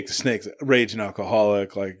Jake the Snake's raging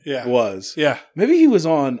alcoholic, was. Yeah. Maybe he was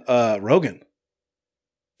on Rogan.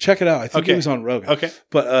 Check it out. I think he was on Rogan. Okay.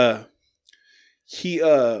 But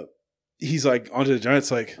he's like, Andre the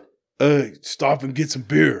Giant's like, stop and get some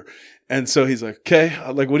beer. And so he's like, okay,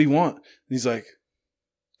 like, what do you want? And he's like,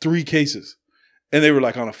 3 cases. And they were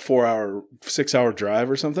like on a 6-hour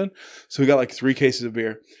drive or something. So we got like 3 cases of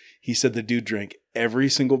beer. He said the dude drank every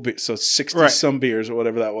single beer. So 60 some beers or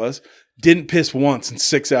whatever that was. Didn't piss once in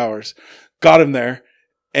 6 hours. Got him there.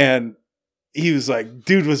 And he was like,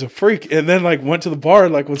 dude was a freak. And then like went to the bar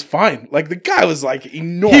and like was fine. Like, the guy was like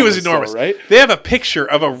enormous. He was enormous. Though, right? They have a picture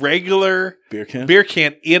of a regular beer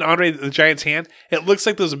can in Andre the Giant's hand. It looks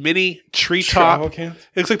like those mini treetop cans.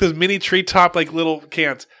 It looks like those mini treetop like little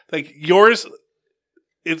cans. Like yours,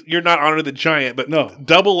 you're not Andre the Giant, but no,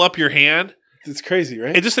 double up your hand. It's crazy,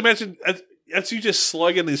 right? And just imagine that's you just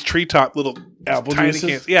slugging these treetop little apple tiny juices?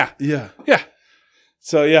 cans. Yeah. Yeah. Yeah.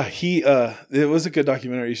 So yeah, it was a good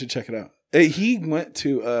documentary. You should check it out. He went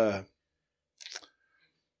to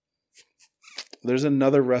there's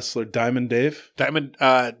another wrestler, Diamond Dave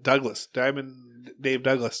Douglas. Diamond Dave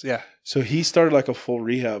Douglas. Yeah. So he started like a full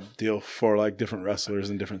rehab deal for like different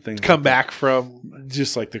wrestlers and different things. Come back from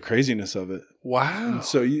just like the craziness of it. Wow. And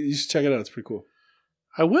so you should check it out. It's pretty cool.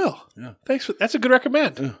 I will. Yeah. Thanks that's a good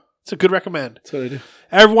recommend. Yeah. It's a good recommend. That's what I do.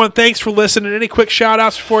 Everyone, thanks for listening. Any quick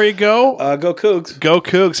shout-outs before you go? Go Cougs. Go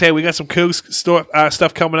Cougs. Hey, we got some Cougs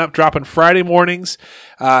stuff coming up, dropping Friday mornings.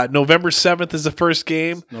 November 7th is the first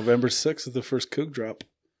game. November 6th is the first Coug drop.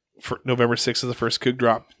 November 6th is the first Coug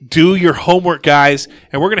drop. Do your homework, guys.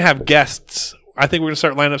 And we're going to have guests. I think we're going to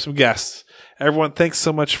start lining up some guests. Everyone, thanks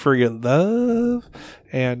so much for your love.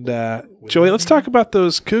 And Joey, let's talk about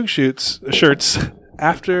those Coug shirts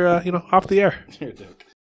after, off the air.